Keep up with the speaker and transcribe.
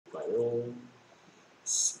볼까요?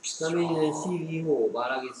 3회는 12호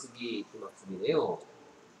말하기 쓰기 교막습이네요.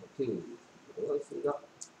 오케이. 뭐가 있습니다.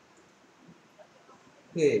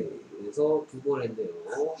 오케이. 그래서 두 번 했네요.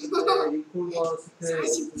 근데 리콜과 스펠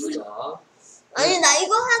없습니다. 아니 나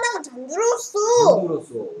이거 하다가 잠들었어.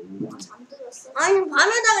 잠들었어. 아니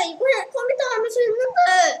밤에다가 이거 컴퓨터 하면서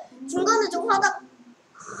했는데 중간에 좀 하다.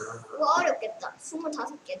 이거 어렵겠다.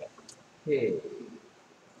 25개네. 오케이.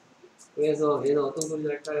 그래서 얘는 어떤 소리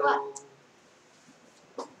날까요?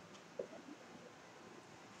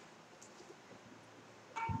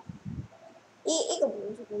 이거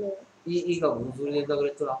무슨 소리예요? 이가 무슨 소리 낸다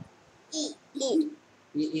그랬더라?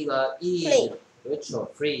 이가 Free. 그렇죠.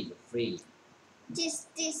 free. This.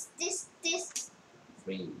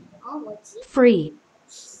 free. 뭐지? free,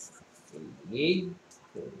 free.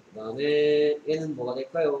 그 다음에 얘는 뭐가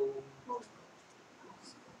될까요?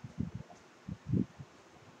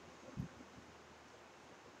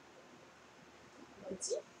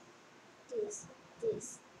 뭐지?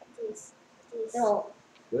 This.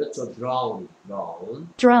 그렇죠. drown.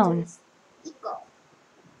 drone, 이거.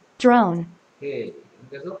 drone, 오케이.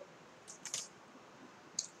 그래서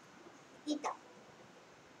이거.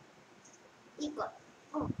 이거.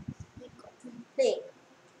 네.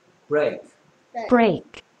 break.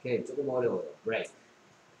 break, 오케이. 조금 어려워요. break.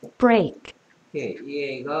 break, 오케이. 이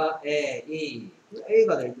A가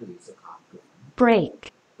A가 될 때도 있어. 가끔. break,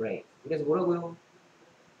 break. 그래서 뭐라고요?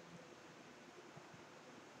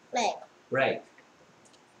 네. break.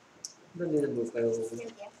 그럼 얘는 뭘까요?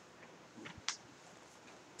 여기요.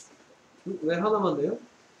 왜 하나만 돼요?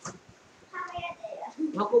 해야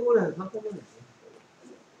돼요. 한꺼번에.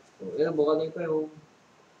 얘는 뭐가 될까요?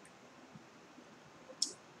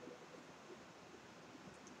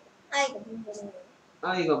 이거 무슨 소리예요?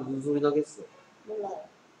 아이가 무슨 소리 나겠어? 몰라요.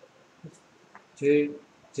 제일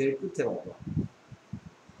끝에 봐봐.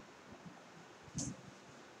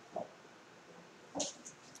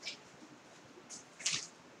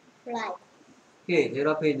 Fly. 오케이. 제일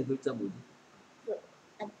앞에 있는 글자 뭐지?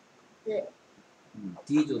 네.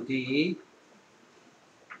 D죠. D.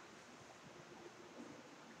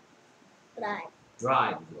 Fly.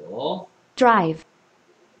 drive죠. drive,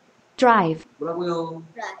 뭐라고요?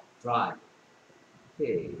 Fly. drive.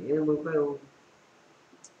 오케이. 얘는 뭘까요?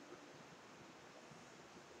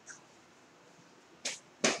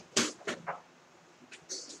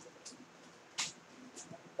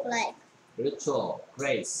 Fly. 그렇죠.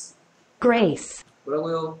 grace. grace,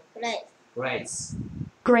 뭐라고요? Fly. grace.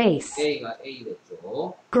 grace, A가 A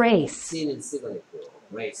됐죠. grace, C는 C가 됐고요.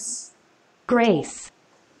 grace. grace,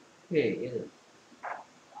 오케이. 얘는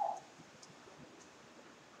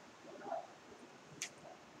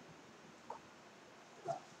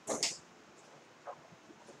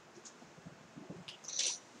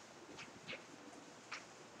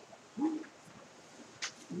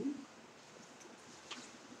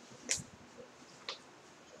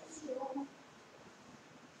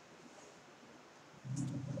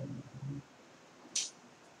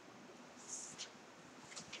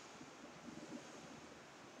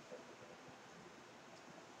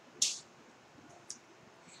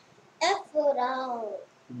F랑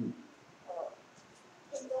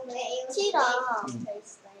T랑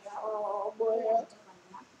뭐예요?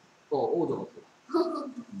 O 적었어.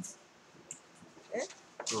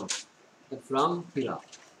 F랑 T랑.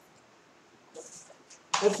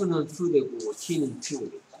 F는 2 되고 T는 2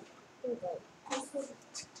 되겠지.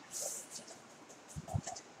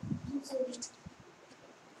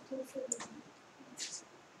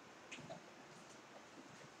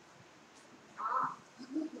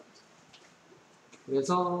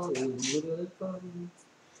 그래서 얘는 무슨 소리가 될까?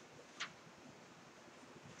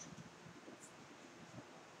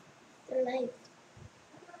 Fly.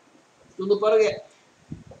 좀 더 빠르게.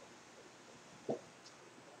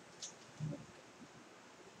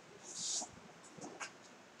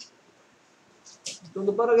 좀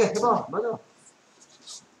더 빠르게 해봐. 맞아.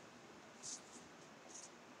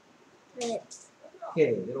 네.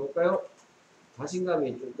 오케이. 내려올까요?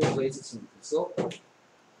 자신감이 조금 더 있으시면 좋겠어.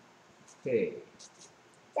 오케이.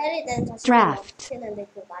 짤이 된 Draft.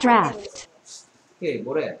 Draft. 오케이.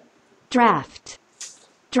 뭐래? draft,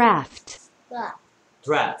 draft,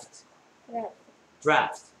 draft. 그래.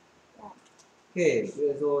 draft. 오케이.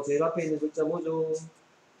 그래서 제일 앞에 있는 글자 뭐죠?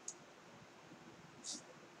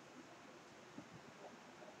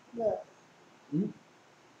 뭐? 응?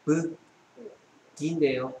 브?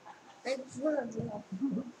 D인데요. 아니 그거는 뭐야?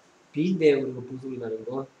 B인데요. 그리고 부 소리 나는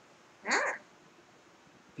건. 아.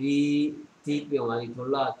 B, D병 아니 덜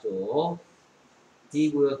나왔죠.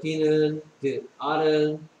 D고요. D는 D,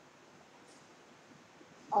 R은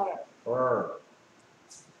얼. or.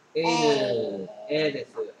 A는 에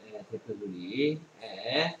됐어요. 에 대표 소리.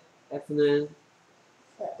 에. F는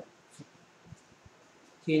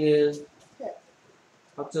T는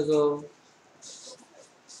합쳐서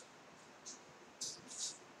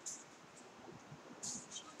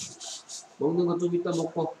먹는 거 좀 이따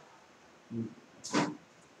먹고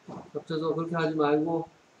합쳐서 그렇게 하지 말고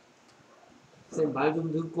쌤 말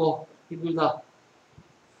좀 듣고 힘들다.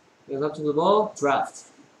 그래서 합쳐서 뭐?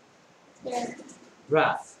 draft.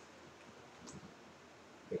 draft.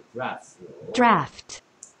 draft. draft,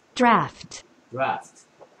 draft, draft.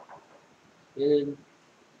 얘는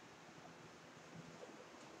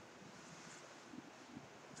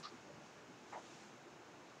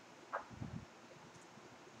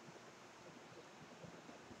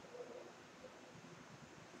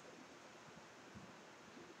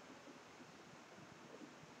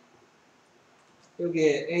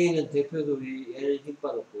여기에 A는 대표 소리, 얘는 힘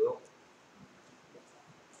빠졌고요.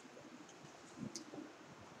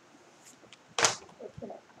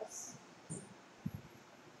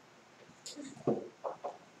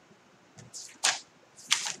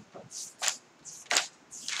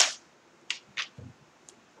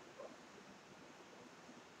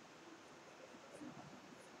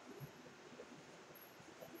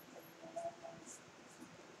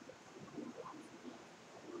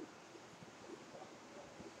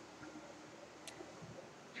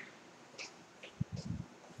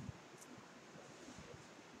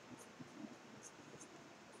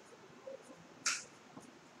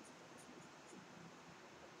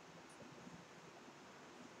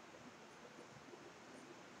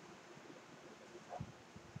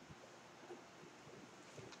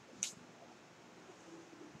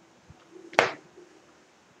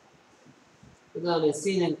 그 다음에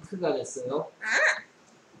C는 크가 됐어요.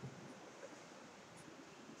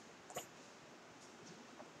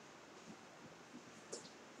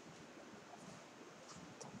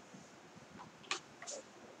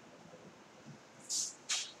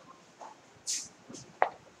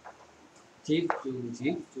 집중,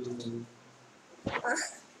 집중.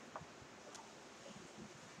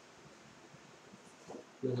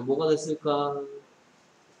 그래서 뭐가 됐을까?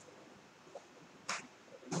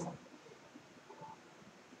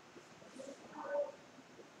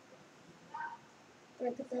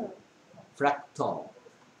 fractal.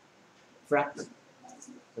 fract.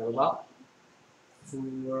 들어봐.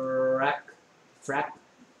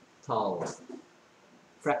 fractal.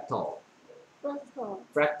 fractal.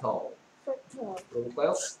 fractal.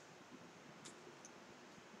 들어볼까요?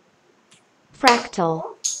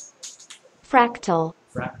 fractal, fractal,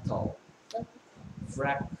 fractal.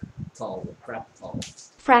 fractal. fractal.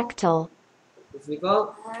 fractal,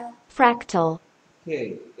 됐습니까? fractal,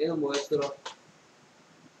 오케이. 얘는 뭐였더라?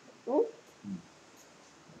 응?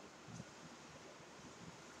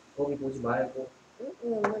 거기 보지 말고. 응?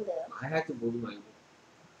 왜 없는데요? 하여튼 보지 말고.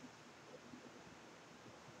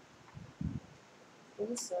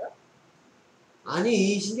 여기 있어요?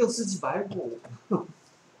 아니, 신경 쓰지 말고.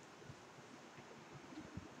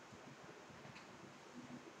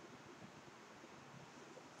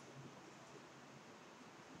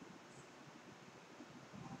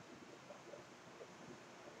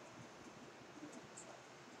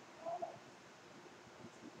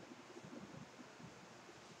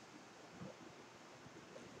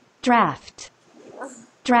 draft,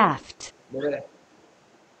 draft, 뭐래?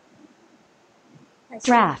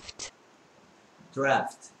 draft,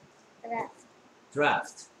 draft.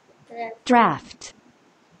 draft. draft,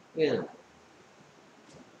 얘는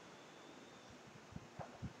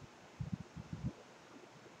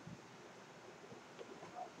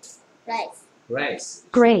race.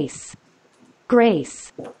 grace,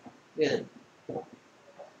 grace, 얘는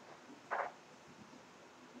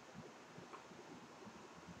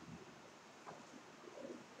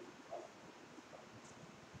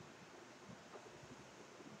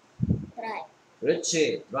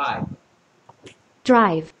그렇지. drive.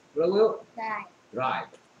 drive, 뭐라고요? drive.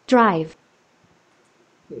 drive,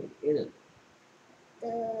 얘는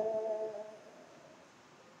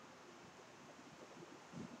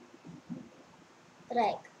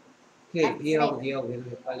오케이. B하고 D하고 계속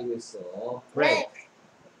헷갈리고 있어. break.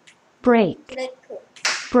 break,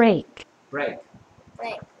 break, break.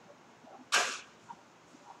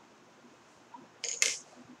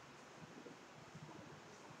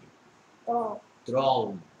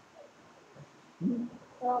 drone.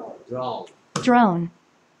 drone. drone,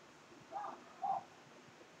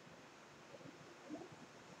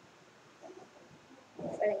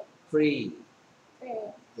 free.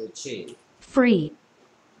 그렇지. free,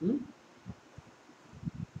 응?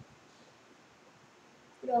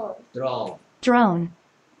 drone. drone,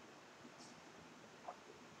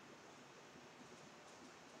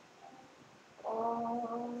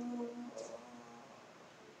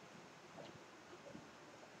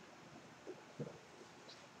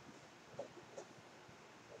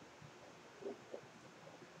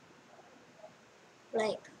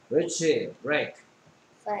 break, 그렇지. break.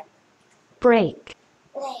 break, break,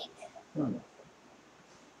 break, 음.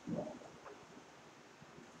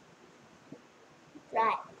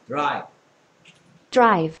 drive. drive.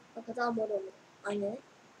 drive, 그 다음으로 아니네.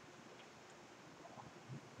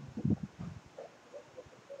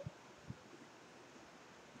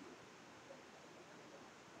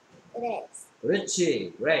 race,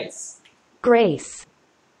 그렇지. race. grace,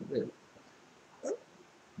 네.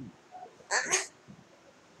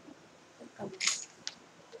 잠깐만.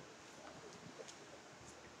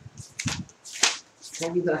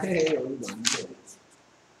 거기다 해. 여기는 안 돼.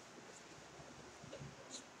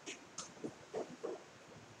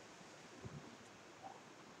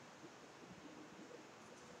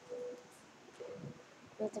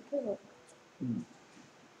 이렇게 표현. 음.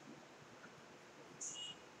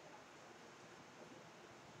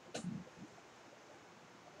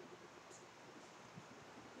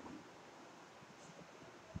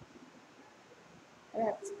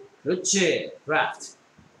 left, 그렇지. draft.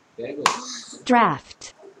 very good.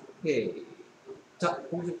 draft, 오케이. 자,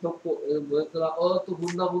 공식 덮고, 이거 뭐였더라? 또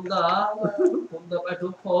본다. 뭐요? 본다, 빨리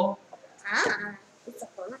덮어. 아,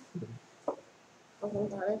 있었구나. 그럼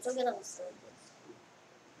다른 쪽에다가 써야 돼.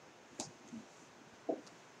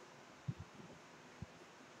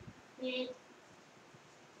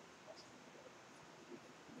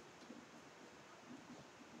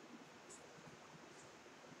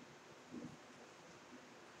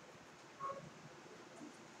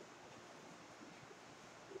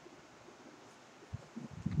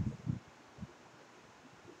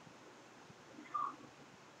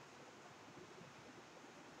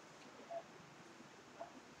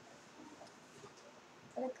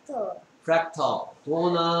 트랙터, fractal.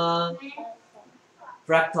 도는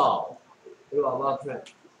fractal. 이리 와봐,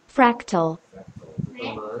 fractal,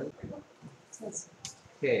 잠깐만.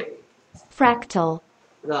 오케이. fractal,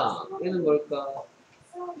 그 다음, 얘는 뭘까?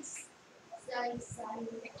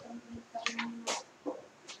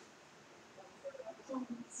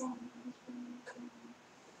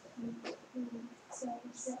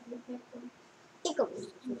 이거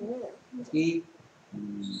무슨 소리예요?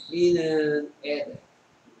 이는 add.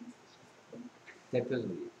 대표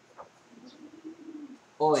소리.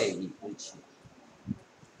 어의 이, 그렇지.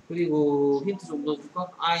 그리고 힌트 좀 더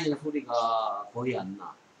줄까? I는 소리가 거의 안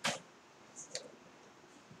나.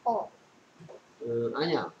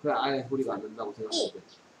 아니야. 그래, 아예 소리가 안 난다고 생각해.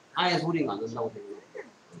 아예 소리가 안 난다고 생각해.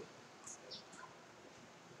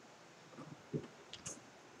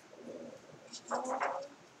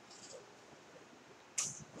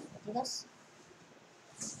 어디 갔어?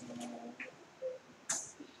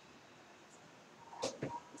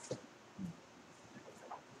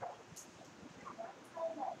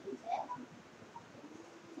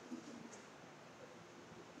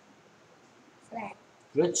 friend,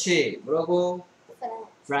 그렇지. 뭐라고? friend,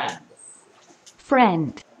 friend.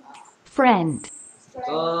 friend, friend,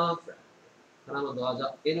 friend. 하나만 더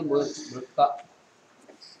하자. 얘는 뭘까?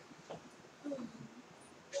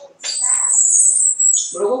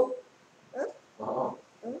 뭐라고? 응?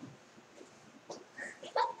 응?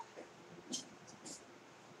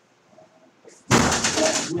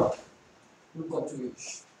 뭐야? 물 깜짝이야.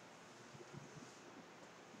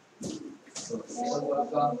 이건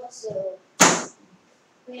뭘까?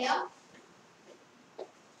 왜요?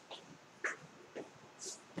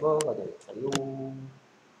 뭐가 될까요?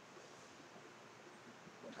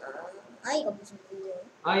 아이가 무슨 문제예요?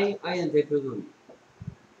 I는 대표 소리.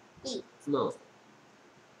 E, No.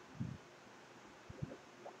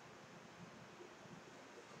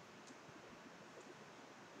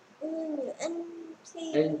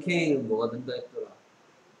 NK. NK는 뭐가 된다 했더라?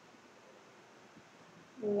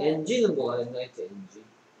 몰라요. NG는 뭐가 된다 했지? NG.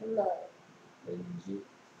 몰라요. NG.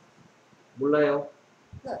 몰라요?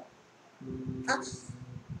 네. 음,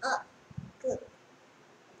 그,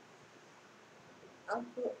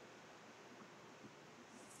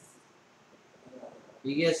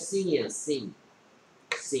 이게 sing이야, sing.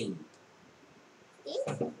 sing.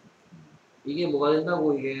 이게 뭐가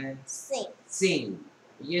된다고, 이게? sing, sing.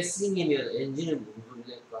 이게 sing이면 NG는 무슨 소리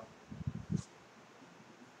낼까?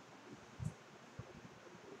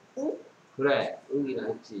 응? 그래, 응이라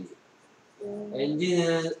했지. 음,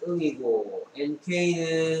 NG는 응이고,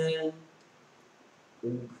 NK는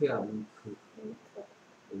응크야, 응크.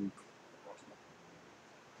 응크.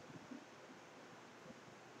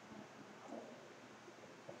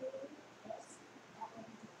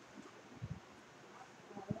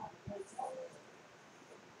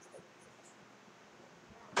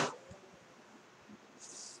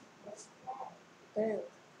 네.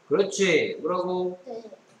 그렇지. 뭐라고? 네.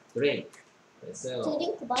 drink. 됐어요.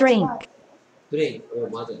 드링크 마시고 drink, 드레인. 오,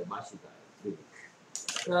 맞아요. 마시다. 드레인.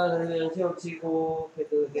 자, 그러면 세워치고,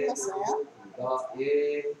 패드 해. 끝났어요?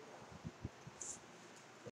 예.